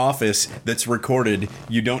in your office that's recorded.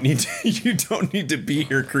 You don't need to be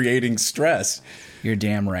here creating stress. You're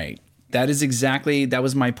damn right. That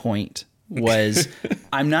was my point. Was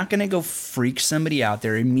I'm not going to go freak somebody out.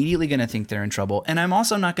 They're immediately going to think they're in trouble. And I'm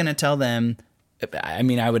also not going to tell them. I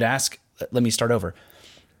mean, I would ask, let me start over.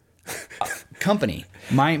 Company,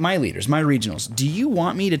 my leaders, my regionals. Do you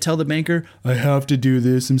want me to tell the banker, I have to do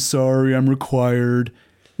this. I'm sorry, I'm required?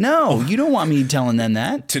 No, you don't want me telling them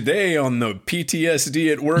that. Today on the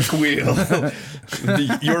PTSD at work wheel,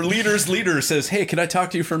 your leader's leader says, "Hey, can I talk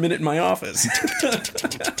to you for a minute in my office?"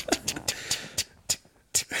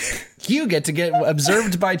 You get to get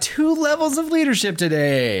observed by 2 levels of leadership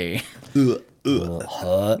today.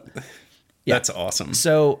 That's awesome.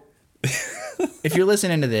 So if you're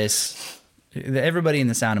listening to this, everybody in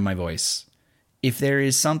the sound of my voice, if there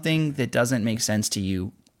is something that doesn't make sense to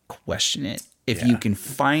you, question it. If you can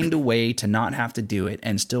find a way to not have to do it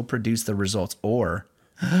and still produce the results or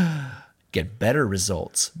get better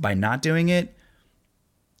results by not doing it,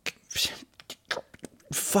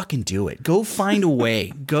 fucking do it. Go find a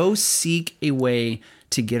way. Go seek a way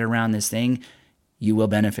to get around this thing. You will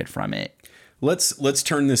benefit from it. Let's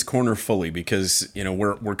turn this corner fully, because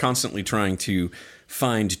we're constantly trying to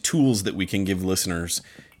find tools that we can give listeners.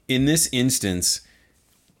 In this instance,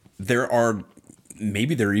 there are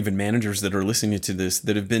even managers that are listening to this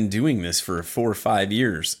that have been doing this for 4 or 5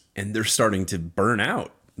 years, and they're starting to burn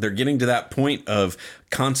out. They're getting to that point of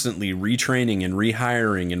constantly retraining and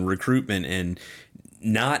rehiring and recruitment, and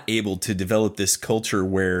not able to develop this culture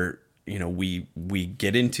where we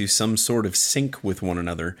get into some sort of sync with one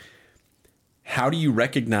another. How do you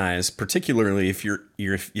recognize, particularly if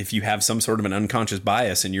if you have some sort of an unconscious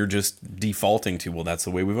bias and you're just defaulting to, well, that's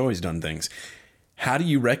the way we've always done things. How do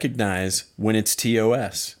you recognize when it's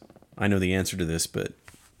TOS? I know the answer to this, but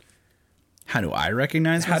how do I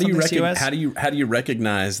recognize when something's TOS? How do you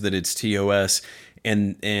recognize that it's TOS,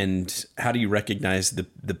 and how do you recognize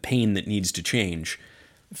the pain that needs to change?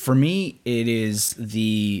 For me, it is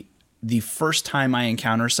the first time I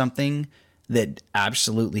encounter something that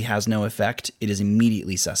absolutely has no effect, it is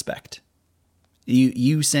immediately suspect.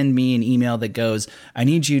 You send me an email that goes, I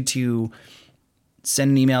need you to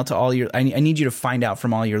send an email to all your, I need you to find out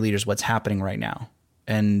from all your leaders what's happening right now.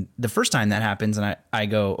 And the first time that happens, and I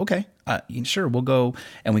go, okay, sure, we'll go,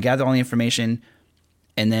 and we gather all the information,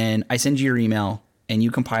 and then I send you your email, and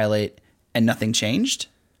you compile it, and nothing changed,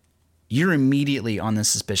 you're immediately on the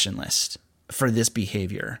suspicion list for this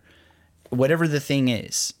behavior. Whatever the thing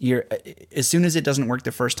is, as soon as it doesn't work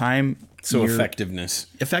the first time. So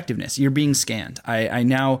effectiveness, you're being scanned.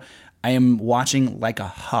 I am watching like a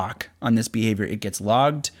hawk on this behavior. It gets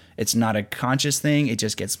logged. It's not a conscious thing. It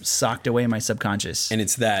just gets socked away in my subconscious. And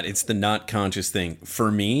it's the not conscious thing. For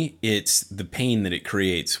me, it's the pain that it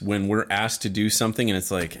creates when we're asked to do something and it's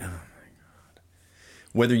like, oh my God.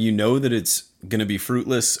 Whether you know that it's going to be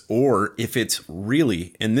fruitless, or if it's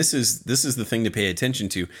really, and this is the thing to pay attention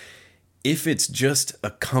to, if it's just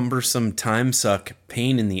a cumbersome time suck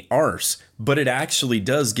pain in the arse, but it actually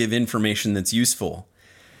does give information that's useful.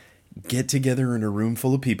 Get together in a room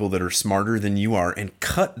full of people that are smarter than you are and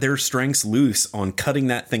cut their strengths loose on cutting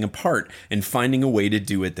that thing apart and finding a way to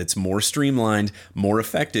do it that's more streamlined, more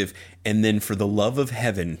effective. And then, for the love of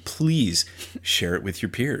heaven, please share it with your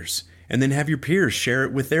peers. And then have your peers share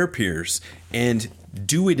it with their peers and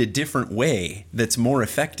do it a different way that's more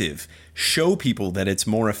effective. Show people that it's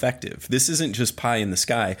more effective. This isn't just pie in the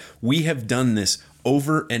sky. We have done this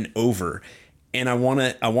over and over. And I want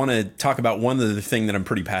to talk about one other thing that I'm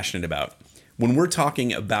pretty passionate about. When we're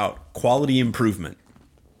talking about quality improvement,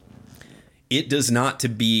 it does not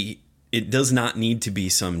need to be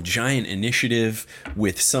some giant initiative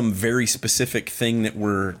with some very specific thing that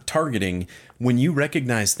we're targeting. When you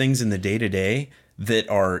recognize things in the day-to-day that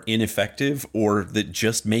are ineffective or that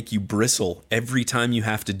just make you bristle every time you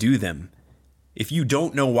have to do them, if you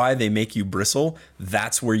don't know why they make you bristle,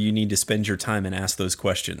 that's where you need to spend your time and ask those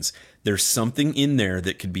questions. There's something in there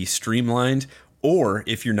that could be streamlined, or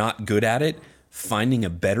if you're not good at it, finding a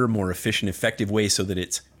better, more efficient, effective way so that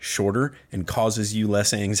it's shorter and causes you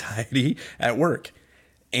less anxiety at work.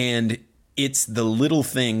 And it's the little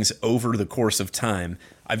things over the course of time.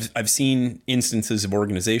 I've seen instances of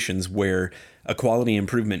organizations where a quality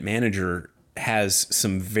improvement manager has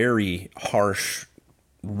some very harsh,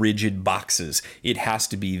 rigid boxes. It has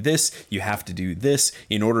to be this, you have to do this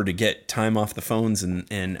in order to get time off the phones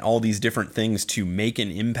and all these different things to make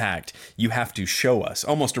an impact. You have to show us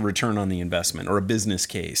almost a return on the investment or a business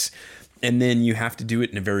case. And then you have to do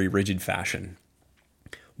it in a very rigid fashion.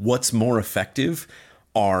 What's more effective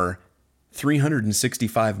are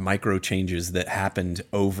 365 micro changes that happened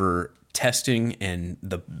over testing and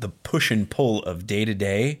the push and pull of day to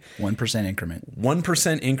day. 1% increment.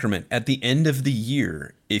 1% increment. At the end of the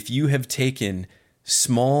year, if you have taken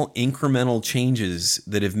small incremental changes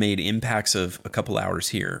that have made impacts of a couple hours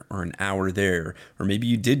here or an hour there, or maybe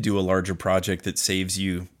you did do a larger project that saves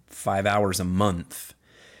you 5 hours a month.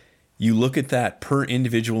 You look at that per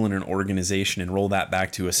individual in an organization and roll that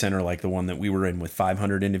back to a center like the one that we were in with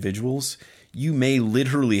 500 individuals, you may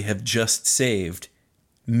literally have just saved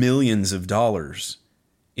millions of dollars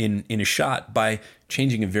in a shot by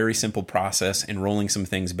changing a very simple process and rolling some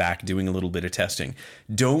things back, doing a little bit of testing.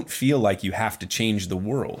 Don't feel like you have to change the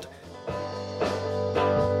world.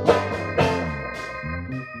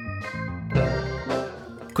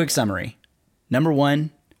 Quick summary. Number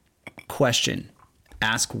 1, question.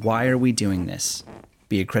 Ask, why are we doing this?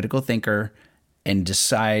 Be a critical thinker and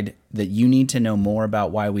decide that you need to know more about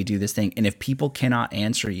why we do this thing. And if people cannot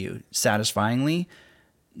answer you satisfyingly,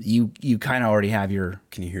 you kind of already have your...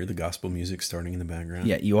 Can you hear the gospel music starting in the background?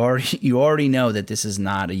 Yeah, you already know that this is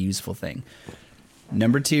not a useful thing.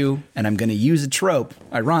 Number 2, and I'm going to use a trope,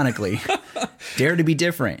 ironically, dare to be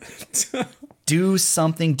different. Do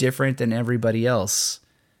something different than everybody else.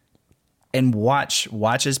 And watch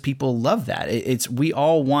as people love that. We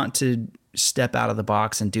all want to step out of the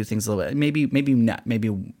box and do things a little bit.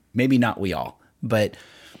 Maybe not we all, but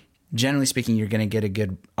generally speaking, you're going to get a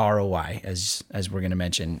good ROI, as we're going to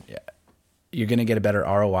mention. You're going to get a better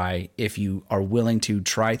ROI if you are willing to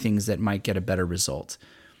try things that might get a better result.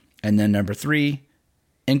 And then number 3,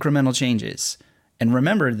 incremental changes. And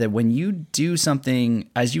remember that when you do something,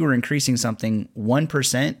 as you are increasing something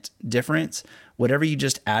 1% difference, whatever you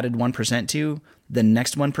just added 1% to, the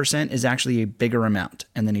next 1% is actually a bigger amount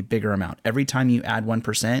and then a bigger amount. Every time you add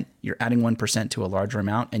 1%, you're adding 1% to a larger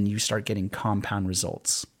amount and you start getting compound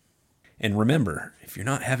results. And remember, if you're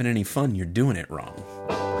not having any fun, you're doing it wrong.